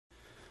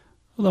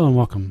Hello and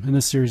welcome. In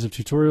this series of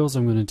tutorials,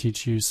 I'm going to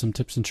teach you some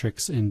tips and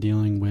tricks in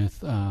dealing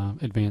with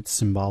advanced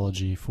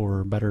symbology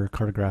for better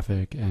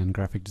cartographic and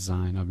graphic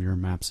design of your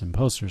maps and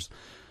posters.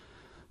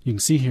 You can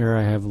see here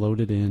I have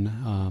loaded in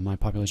my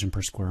population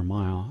per square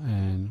mile,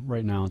 and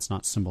right now it's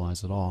not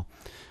symbolized at all.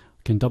 I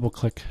can double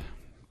click,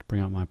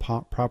 bring out my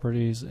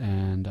properties,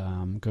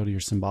 and go to your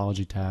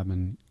symbology tab,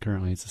 and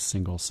currently it's a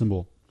single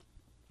symbol.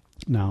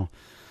 Now,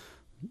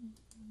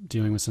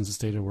 dealing with census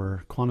data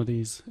were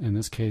quantities. In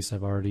this case,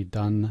 I've already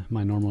done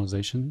my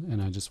normalization,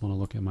 and I just want to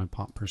look at my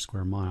pop per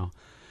square mile.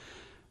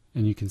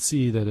 And you can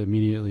see that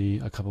immediately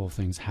a couple of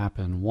things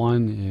happen.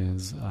 One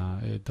is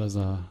it does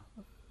a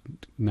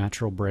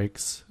natural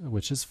breaks,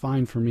 which is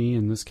fine for me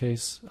in this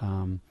case.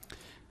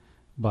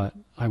 But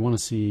I want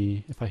to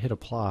see, if I hit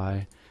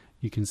apply,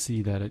 you can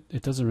see that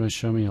it doesn't really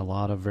show me a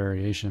lot of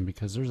variation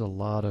because there's a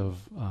lot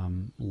of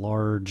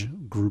large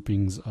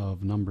groupings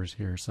of numbers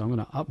here. So I'm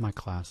going to up my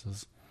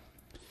classes.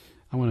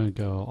 I'm going to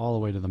go all the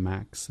way to the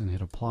max and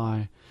hit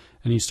apply,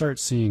 and you start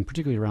seeing,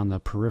 particularly around the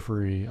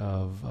periphery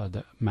of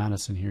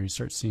Madison here, you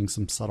start seeing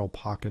some subtle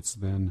pockets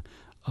then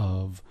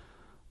of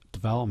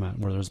development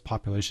where there's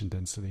population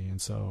density.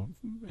 And so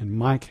in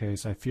my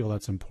case, I feel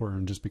that's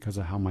important just because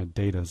of how my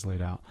data is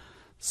laid out.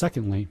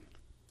 Secondly,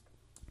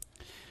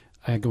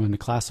 I go into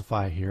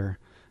classify here.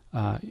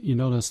 You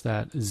notice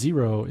that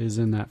 0 is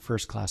in that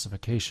first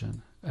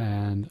classification,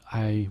 and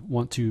I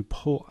want to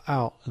pull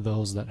out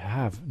those that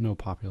have no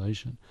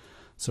population.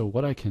 So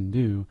what I can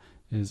do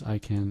is I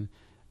can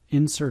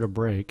insert a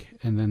break,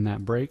 and then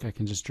that break I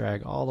can just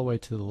drag all the way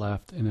to the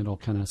left, and it'll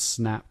kind of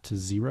snap to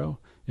 0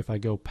 if I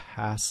go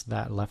past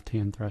that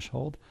left-hand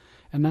threshold,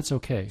 and that's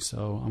okay.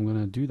 So I'm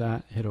going to do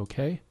that, hit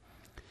OK,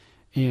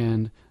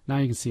 and now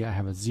you can see I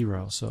have a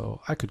 0. So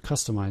I could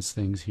customize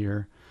things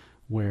here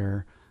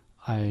where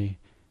I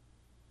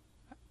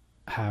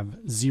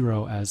have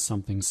 0 as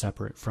something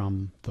separate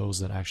from those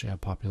that actually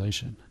have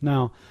population.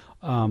 Now,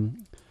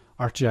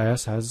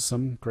 ArcGIS has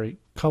some great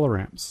color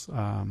ramps.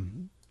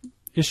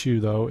 Issue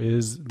though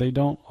is they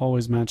don't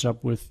always match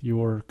up with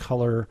your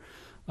color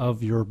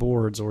of your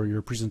boards or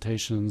your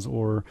presentations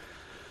or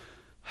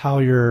how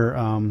you're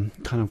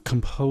kind of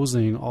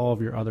composing all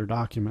of your other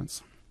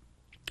documents.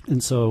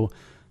 And so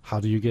how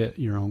do you get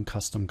your own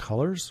custom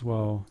colors?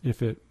 Well,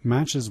 if it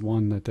matches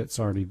one that's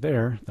already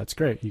there, that's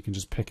great. You can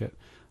just pick it.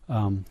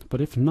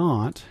 But if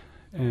not,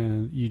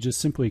 and you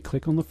just simply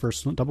click on the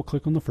first one, double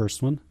click on the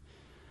first one,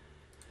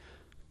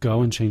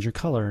 go and change your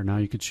color. Now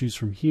you could choose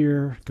from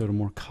here, go to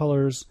more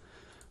colors.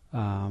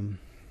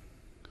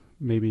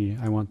 Maybe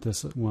I want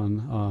this one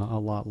a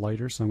lot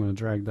lighter, so I'm going to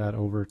drag that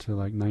over to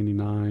like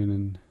 99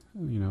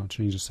 and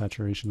change the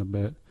saturation a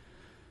bit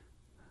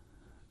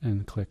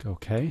and click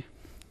OK.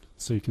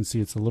 So you can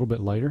see it's a little bit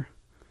lighter.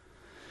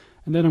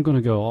 And then I'm going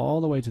to go all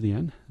the way to the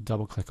end,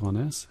 double click on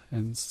this,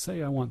 and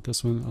say I want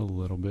this one a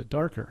little bit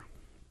darker.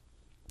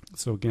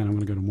 So again, I'm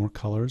going to go to more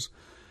colors,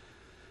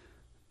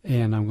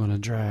 and I'm going to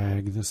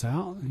drag this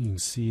out. You can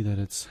see that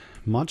it's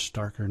much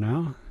darker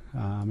now.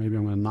 Maybe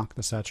I'm going to knock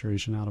the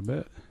saturation out a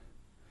bit,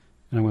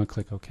 and I'm going to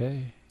click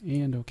OK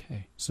and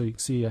OK. So you can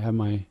see I have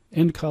my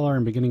end color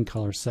and beginning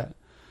color set.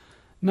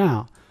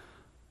 Now,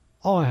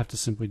 all I have to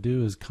simply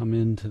do is come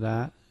into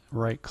that,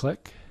 right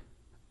click,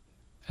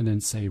 and then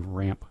say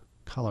ramp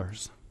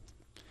colors,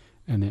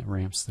 and it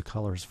ramps the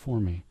colors for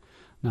me.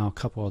 Now a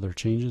couple other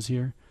changes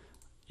here.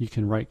 You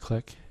can right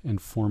click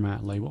and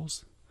format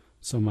labels.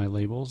 So my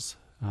labels,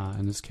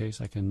 in this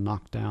case, I can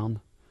knock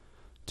down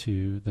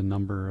to the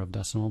number of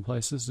decimal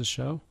places to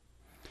show.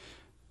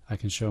 I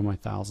can show my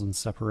thousands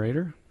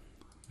separator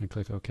and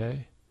click OK,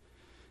 and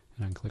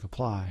I can click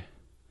apply.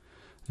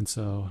 And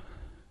so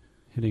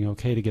hitting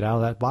OK to get out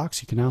of that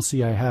box, you can now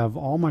see I have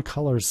all my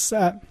colors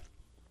set.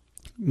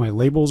 My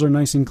labels are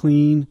nice and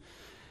clean,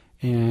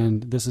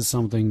 and this is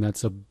something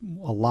that's a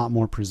lot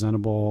more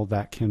presentable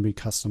that can be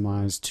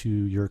customized to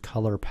your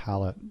color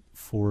palette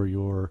for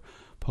your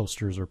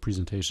posters or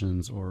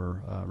presentations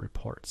or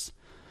reports.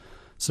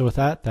 So with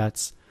that,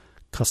 that's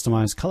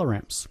customized color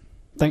ramps.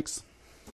 Thanks.